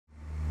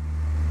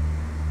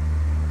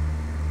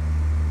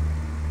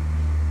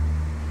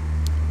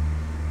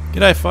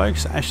G'day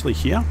folks, Ashley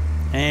here,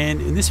 and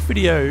in this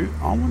video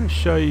I want to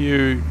show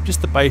you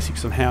just the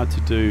basics of how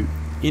to do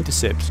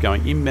intercepts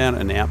going inbound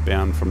and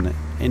outbound from the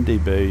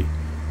NDB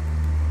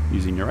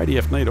using your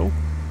ADF needle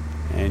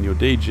and your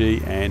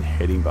DG and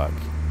heading bug.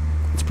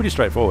 It's pretty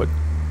straightforward.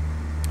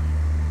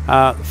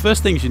 The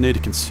first things you need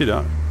to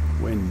consider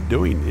when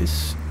doing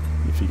this,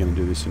 if you're going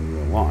to do this in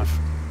real life,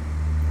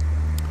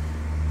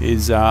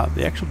 is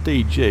the actual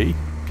DG.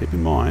 Keep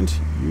in mind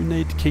you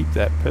need to keep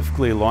that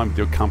perfectly aligned with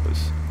your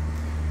compass.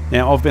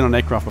 Now, I've been on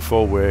aircraft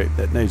before where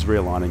that needs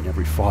realigning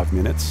every 5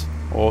 minutes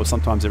or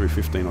sometimes every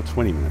 15 or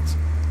 20 minutes.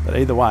 But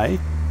either way,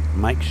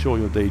 make sure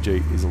your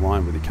DG is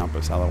aligned with your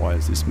compass,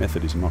 otherwise this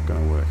method is not going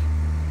to work.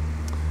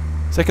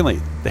 Secondly,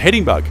 the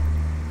heading bug.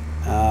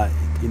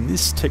 In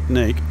this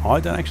technique, I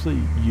don't actually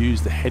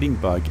use the heading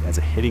bug as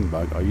a heading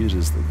bug, I use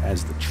it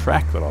as the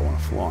track that I want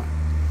to fly.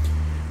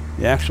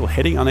 The actual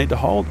heading I need to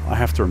hold, I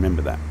have to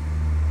remember that.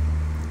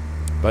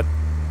 But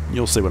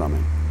you'll see what I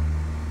mean.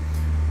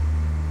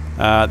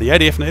 The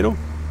ADF needle,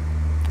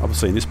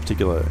 obviously in this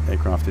particular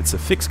aircraft it's a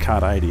fixed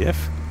card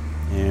ADF,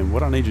 and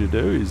what I need you to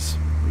do is,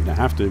 you don't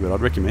have to, but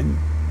I'd recommend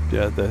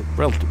the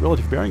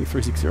relative bearing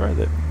 360,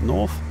 the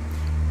north,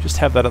 just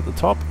have that at the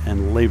top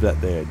and leave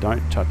that there.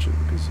 Don't touch it,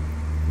 because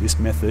in this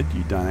method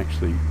you don't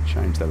actually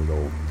change that at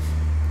all.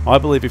 I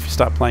believe if you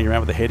start playing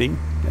around with the heading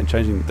and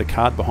changing the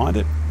card behind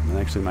it, it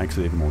actually makes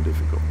it even more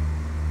difficult.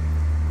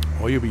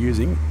 All you'll be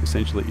using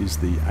essentially is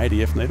the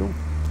ADF needle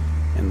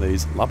and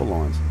these lubber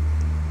lines.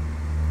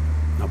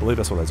 I believe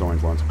that's what those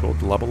orange lines are called,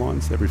 the lubber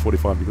lines, every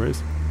 45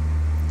 degrees.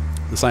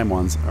 The same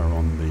ones are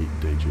on the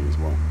DG as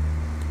well,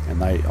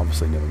 and they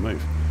obviously never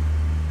move.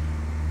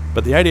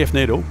 But the ADF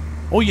needle,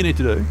 all you need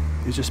to do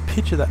is just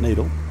picture that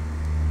needle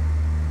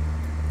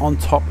on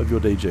top of your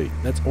DG.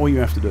 That's all you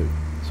have to do.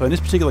 So in this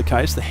particular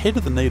case, the head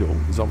of the needle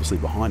is obviously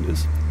behind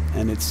us,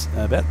 and it's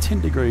about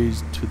 10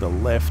 degrees to the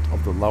left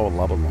of the lower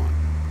lubber line.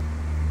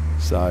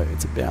 So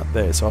it's about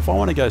there. So if I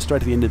want to go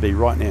straight to the NDB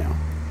right now,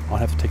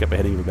 I'd have to take up a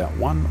heading of about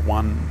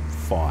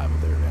 115 or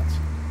thereabouts.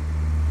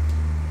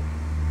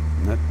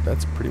 And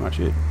that's pretty much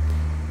it.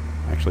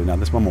 Actually, no,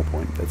 there's one more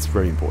point that's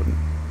very important.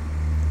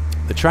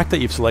 The track that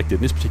you've selected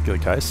in this particular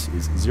case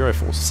is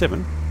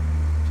 047.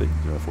 See,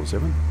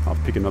 047.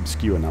 I've picked an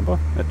obscure number.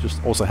 That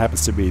just also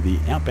happens to be the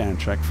outbound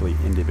track for the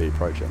NDB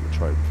approach at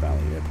Latrobe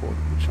Valley Airport,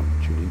 which I'm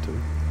tuned into.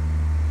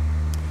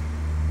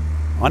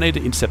 I need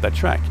to intercept that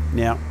track.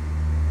 Now,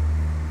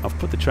 I've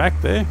put the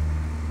track there,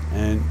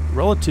 and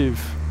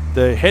relative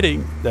the head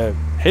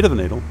of the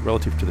needle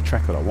relative to the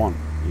track that I want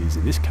is,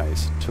 in this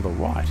case, to the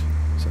right.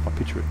 So if I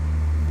picture it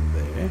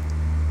there,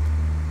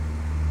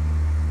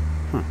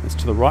 it's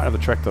to the right of the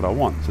track that I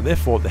want. So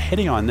therefore, the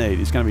heading I need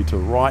is going to be to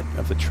the right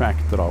of the track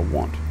that I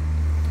want.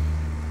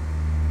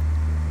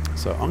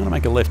 So I'm going to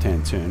make a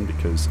left-hand turn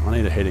because I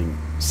need a heading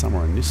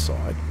somewhere on this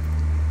side,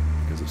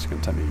 because it's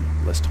going to take me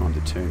less time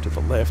to turn to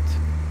the left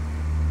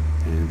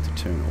and to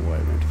turn all the way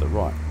around to the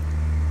right.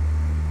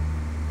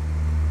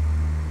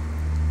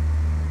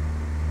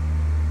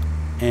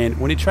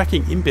 And when you're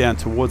tracking inbound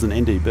towards an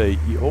NDB,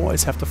 you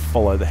always have to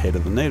follow the head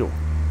of the needle.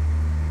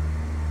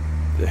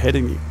 The head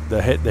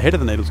of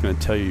the needle is going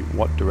to tell you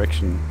what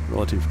direction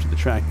relative to the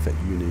track that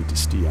you need to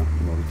steer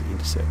in order to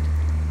intercept.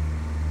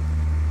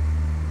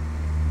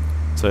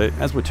 So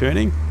as we're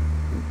turning,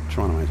 I'm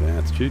trying to maintain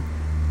altitude,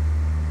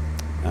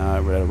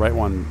 we're at a rate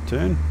 1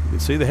 turn. You can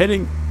see the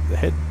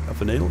head of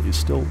the needle is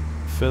still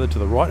further to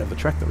the right of the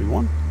track that we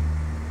want.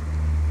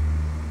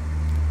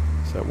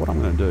 So what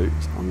I'm going to do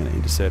is I'm going to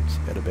intercept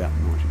at about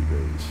 90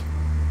 degrees.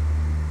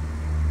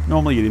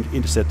 Normally you'd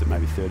intercept at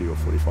maybe 30 or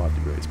 45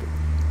 degrees, but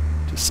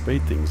to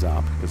speed things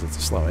up, because it's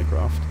a slow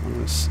aircraft, I'm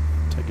going to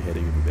take a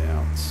heading of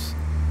about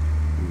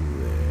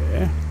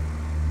there.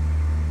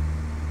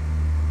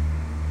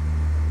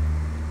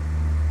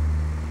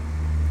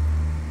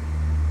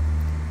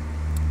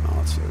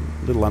 Oh, it's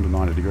a little under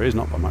 90 degrees,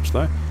 not by much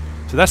though.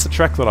 So that's the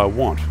track that I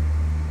want.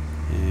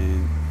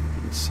 And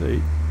you can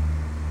see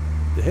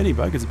the heading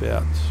bug is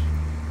about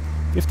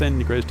 15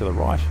 degrees to the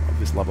right of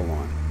this lubber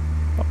line.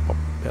 Pop, pop,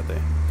 out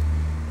there.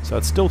 So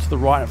it's still to the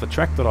right of the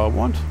track that I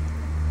want,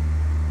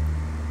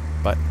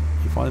 but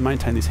if I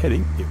maintain this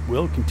heading, it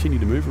will continue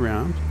to move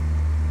around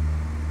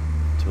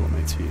until it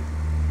meets here.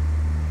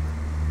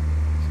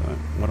 So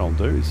what I'll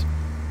do is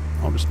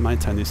I'll just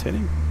maintain this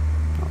heading,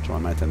 I'll try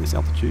and maintain this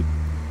altitude,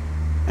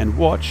 and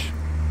watch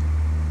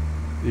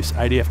this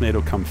ADF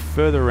needle come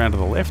further around to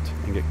the left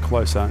and get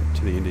closer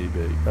to the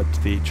NDB,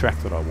 to the track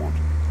that I want.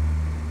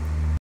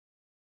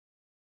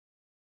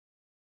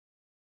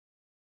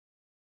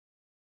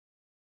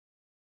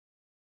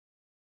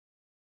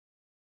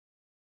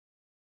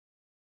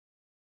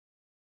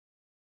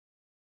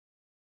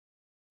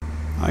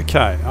 Okay,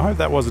 I hope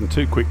that wasn't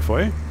too quick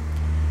for you.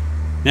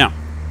 Now,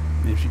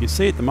 if you can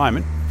see at the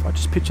moment, if I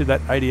just picture that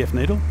ADF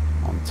needle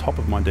on top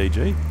of my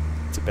DG,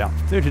 it's about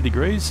 30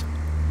 degrees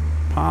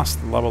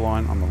past the lubber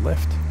line on the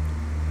left.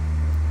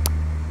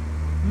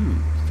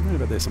 It's right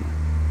about there somewhere.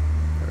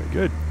 Very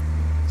good.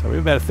 So we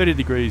have about 30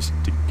 degrees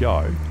to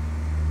go.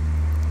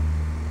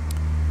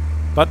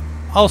 But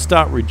I'll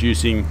start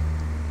reducing,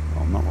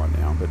 well, not right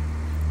now, but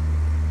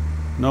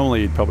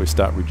normally you'd probably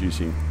start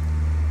reducing,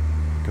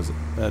 because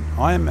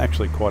I am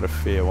actually quite a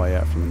fair way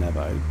out from the nav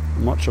aid.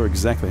 I'm not sure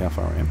exactly how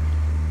far I am,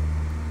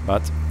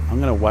 but I'm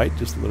going to wait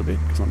just a little bit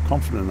because I'm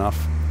confident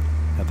enough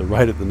at the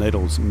rate of the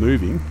needles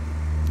moving,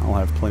 I'll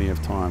have plenty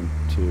of time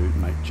to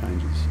make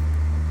changes.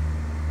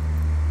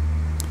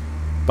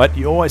 But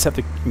you always have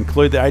to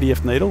include the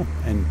ADF needle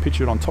and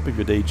picture it on top of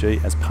your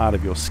DG as part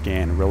of your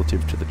scan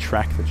relative to the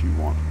track that you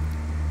want.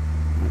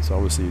 And so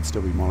obviously you'd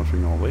still be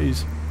monitoring all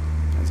these,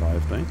 as I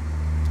have been,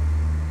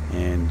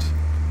 and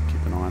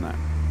keep an eye on that.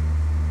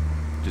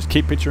 Just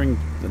keep picturing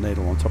the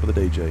needle on top of the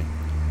DG.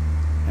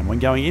 And when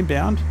going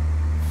inbound,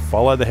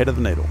 follow the head of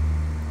the needle.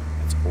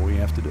 That's all you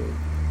have to do.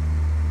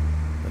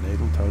 The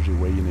needle tells you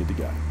where you need to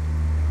go.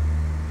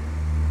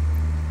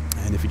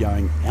 And if you're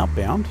going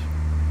outbound,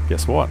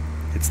 guess what?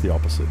 It's the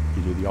opposite.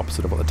 You do the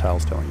opposite of what the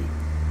tail's telling you.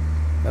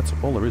 That's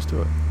all there is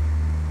to it.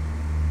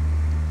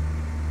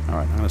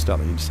 Alright, I'm going to start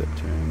the intercept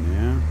turn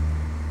now.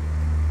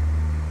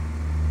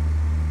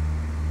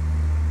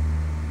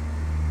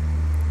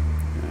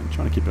 And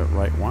trying to keep it at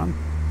rate 1.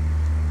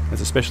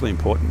 That's especially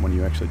important when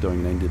you're actually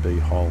doing an NDB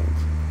hold.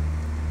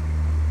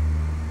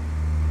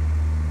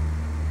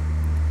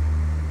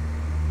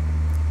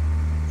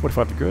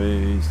 .45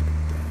 degrees. Look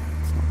at that.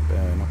 It's not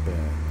bad, not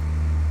bad.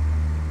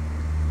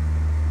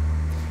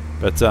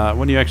 But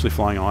when you're actually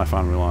flying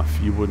IFR in real life,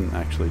 you wouldn't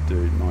actually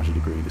do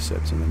 90-degree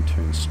intercepts and then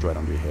turn straight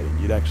onto your heading.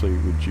 You'd actually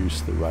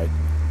reduce the rate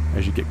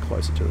as you get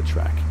closer to the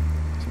track.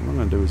 So what I'm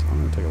going to do is I'm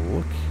going to take a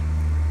look.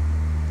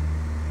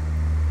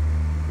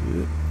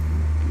 Yep.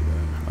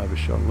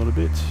 Overshot a little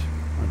bit.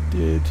 I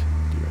did.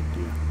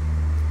 Dear.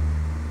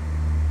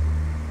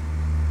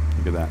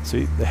 Look at that.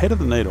 See, the head of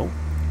the needle,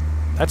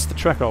 that's the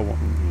track I want.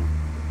 Yeah.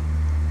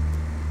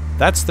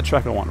 That's the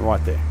track I want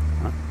right there.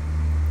 Right?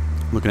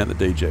 Looking at the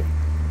DG.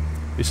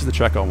 This is the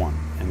track I want.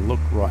 And look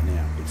right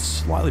now. It's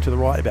slightly to the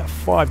right, about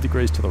 5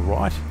 degrees to the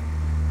right.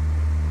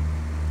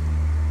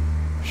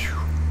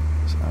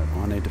 So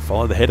I need to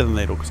follow the head of the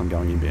needle because I'm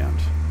going inbound.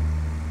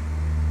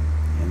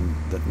 And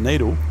that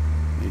needle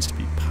needs to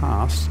be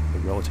past the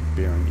relative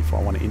bearing if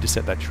I want to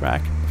intercept that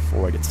track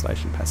before I get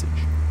station passage.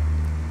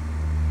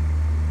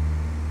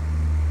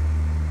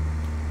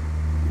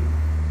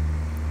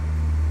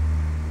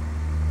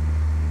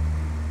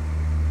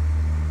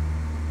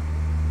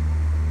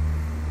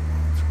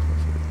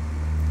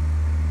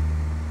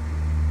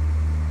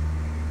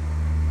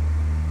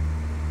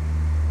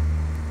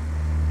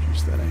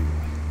 Reduce that angle.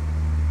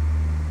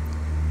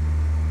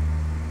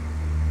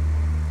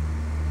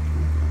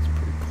 That's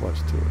pretty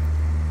close to it.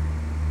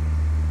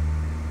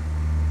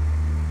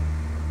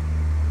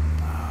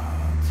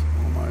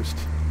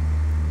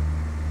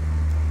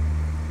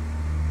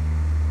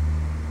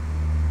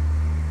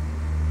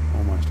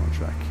 Almost on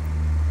track.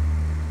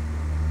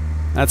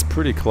 That's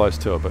pretty close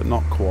to it, but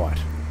not quite.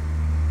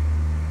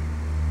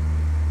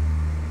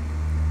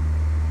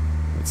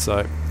 And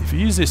so if you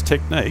use this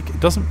technique, it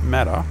doesn't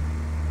matter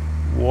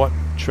what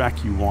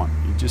track you want.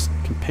 You just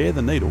compare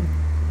the needle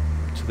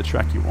to the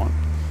track you want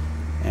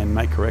and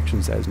make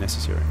corrections as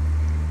necessary.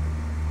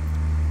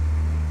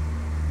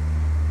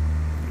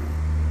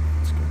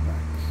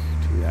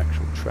 The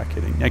actual track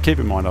heading. Now keep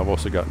in mind I've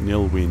also got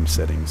nil wind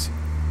settings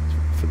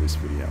for this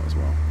video as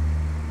well.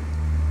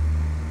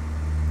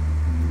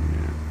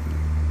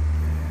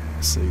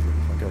 Yeah, see, look,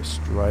 if I go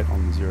straight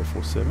on the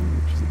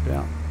 047, which is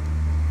about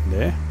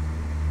there,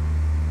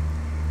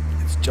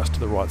 it's just to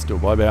the right still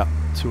by about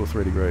 2 or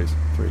 3 degrees.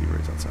 3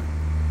 degrees I'd say.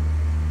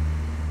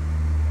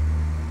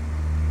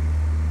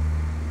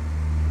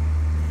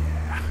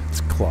 Yeah,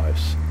 it's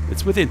close.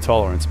 It's within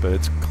tolerance, but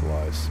it's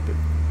close. But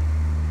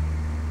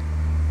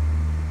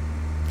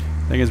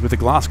thing is, with the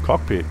glass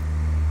cockpit,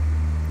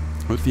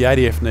 with the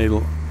ADF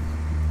needle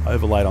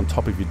overlaid on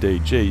top of your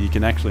DG, you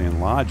can actually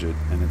enlarge it,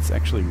 and it's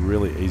actually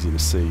really easy to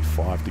see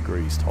 5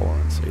 degrees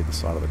tolerance either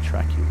side of the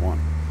track you want.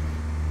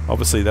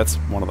 Obviously, that's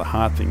one of the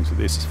hard things with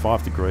this, is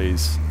 5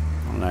 degrees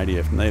on an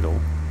ADF needle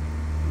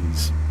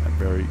is a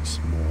very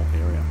small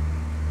area.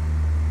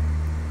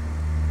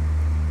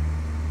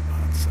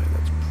 I'd say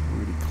that's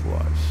pretty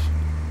close.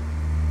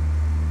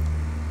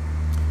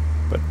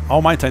 But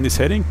I'll maintain this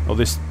heading, or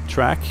this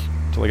track,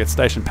 until I get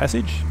station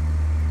passage,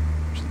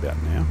 which is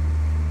about now.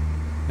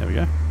 There we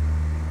go.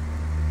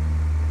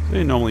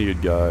 So normally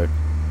you'd go,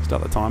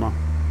 start the timer,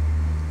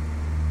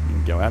 you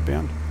can go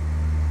outbound.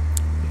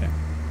 Yeah.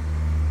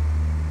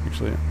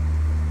 Actually,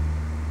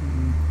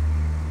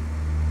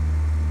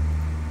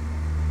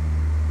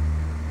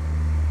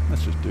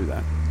 let's just do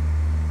that.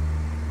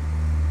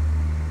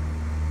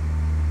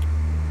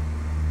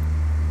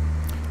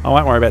 I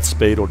won't worry about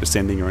speed or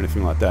descending or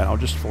anything like that. I'll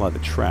just follow the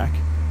track.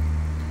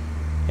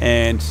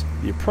 And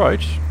the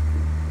approach,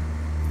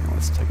 now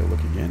let's take a look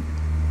again.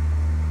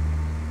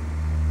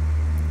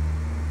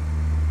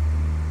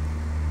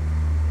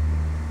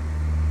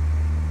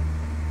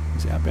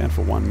 It's outbound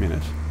for 1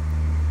 minute.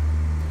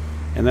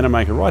 And then I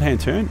make a right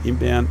hand turn,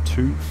 inbound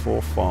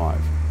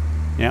 245.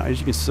 Now as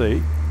you can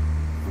see,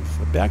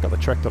 I've about got the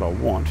track that I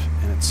want,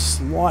 and it's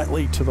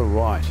slightly to the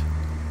right.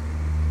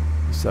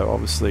 So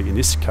obviously in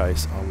this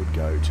case I would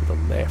go to the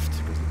left,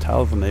 because the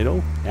tail of the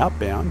needle,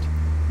 outbound,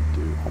 would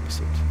do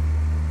opposite.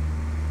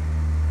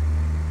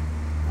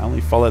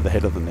 Only follow the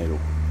head of the needle,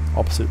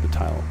 opposite the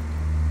tail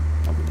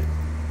of the needle.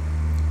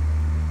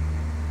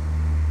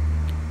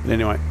 But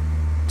anyway,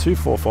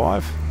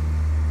 2:45.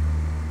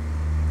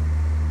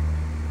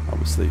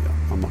 Obviously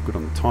I'm not good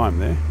on the time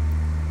there.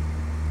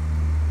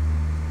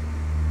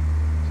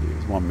 So it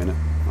was 1 minute.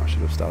 I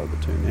should have started the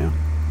turn now.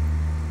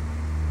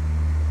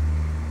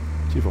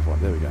 2:45,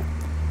 there we go.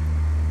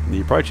 And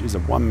the approach is a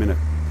 1 minute,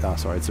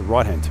 sorry, it's a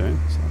right hand turn.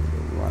 So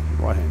a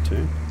right hand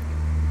turn.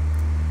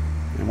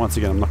 And once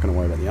again, I'm not going to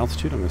worry about the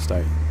altitude, I'm going to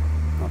stay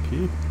up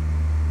here.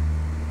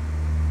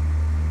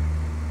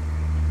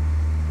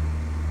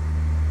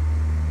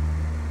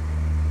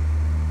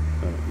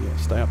 Yeah,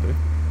 stay up there.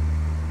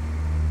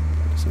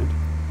 Don't descend.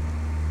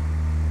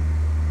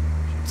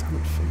 It's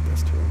 100 feet,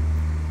 that's terrible.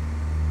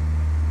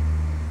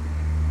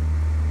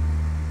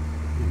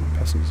 Yeah, my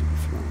passengers will be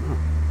thrown up.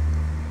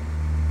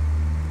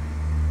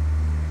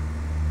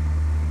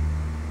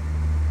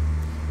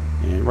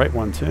 And rate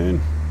 1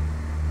 turn.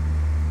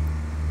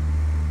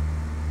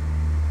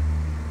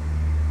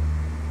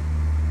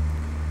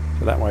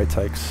 So that way it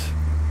takes,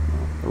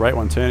 the rate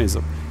 1 turn is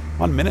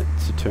 1 minute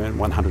to turn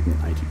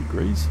 180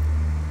 degrees,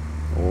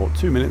 or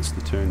 2 minutes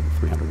to turn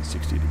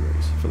 360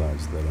 degrees, for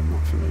those that are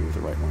not familiar with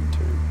the rate 1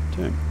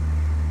 turn.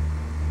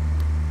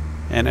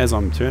 And as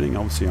I'm turning,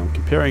 obviously I'm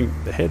comparing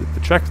the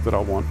track that I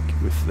want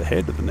with the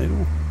head of the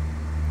needle.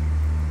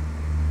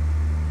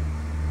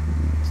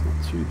 It's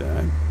not too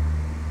bad.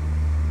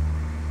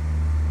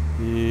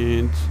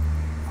 And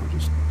I'll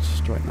just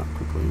straighten up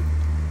quickly.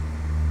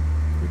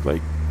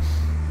 Look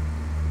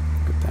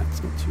at that,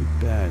 it's not too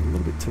bad. A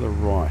little bit to the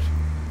right.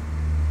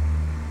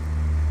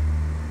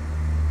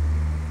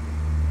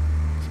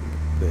 So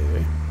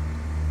there.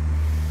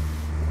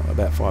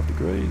 About 5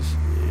 degrees.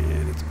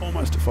 And it's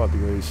almost to 5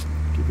 degrees.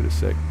 Give it a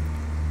sec.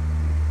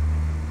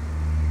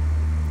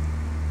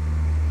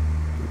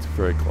 It's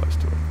very close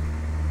to it.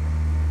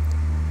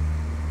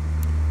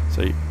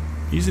 So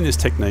using this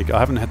technique, I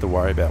haven't had to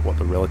worry about what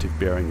the relative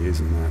bearing is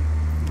and that.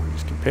 I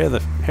just compare the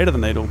head of the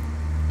needle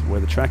to where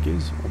the track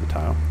is, or the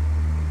tail,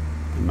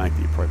 and make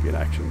the appropriate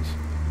actions.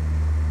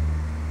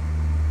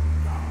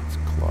 Oh, it's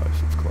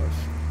close, it's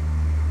close.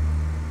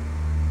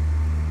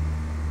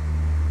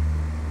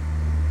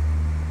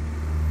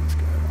 Let's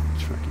go on the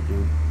track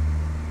again.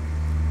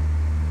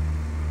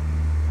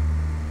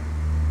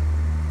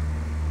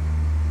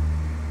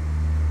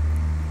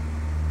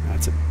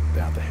 That's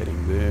about the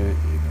heading there.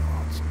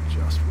 Oh, it's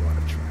just right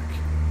of track.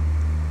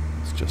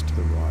 It's just to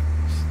the right,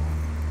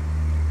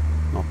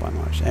 slightly. Not by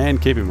much.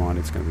 And keep in mind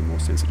it's going to be more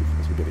sensitive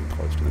because we're getting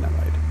close to the nav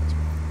aid as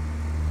well.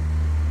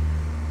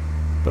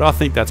 But I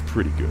think that's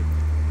pretty good.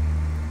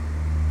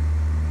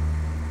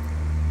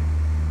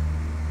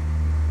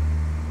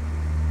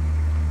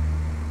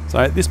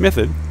 So this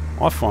method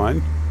I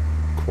find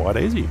quite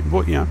easy.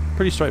 Well, you know,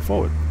 pretty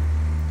straightforward.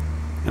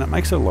 And it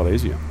makes it a lot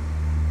easier.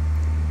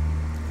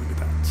 Look at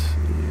that.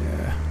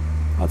 Yeah.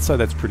 I'd say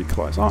that's pretty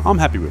close. I'm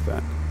happy with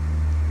that.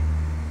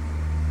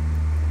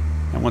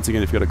 And once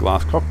again, if you've got a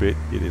glass cockpit,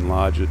 you'd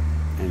enlarge it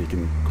and you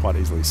can quite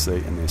easily see,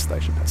 and there's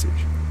station passage.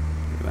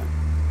 Look at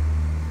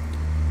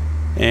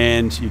that.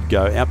 And you'd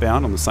go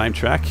outbound on the same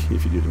track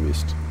if you did a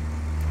missed,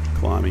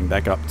 climbing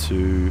back up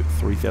to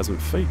 3,000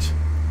 feet.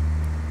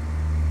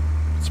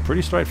 It's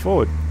pretty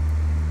straightforward.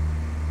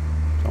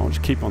 So I'll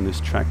just keep on this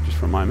track just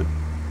for a moment.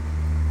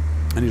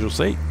 And as you'll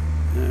see,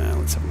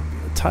 let's have a look.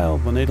 The tail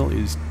of the needle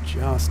is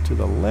just to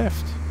the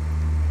left.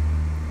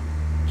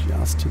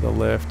 Just to the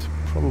left.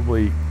 I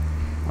probably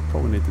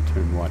need to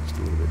turn right just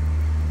a little bit.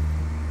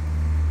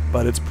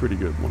 But it's pretty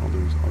good. What I'll do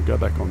is I'll go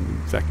back on the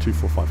exact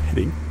 245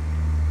 heading.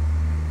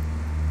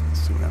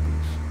 Let's see what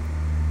happens.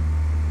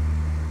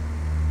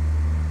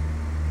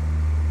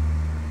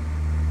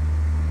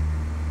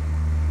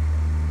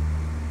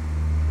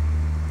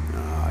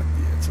 Yeah,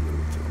 it's a little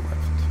bit to the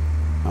left.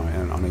 Oh,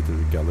 and I need to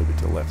go a little bit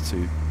to the left. So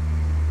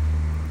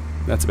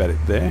that's about it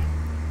there.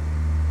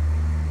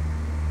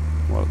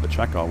 Well, the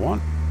track I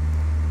want.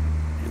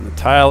 And the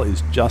tail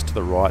is just to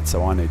the right,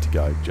 so I need to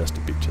go just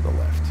a bit to the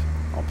left,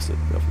 opposite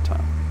of the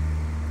tail.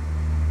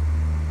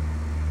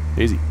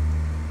 Easy.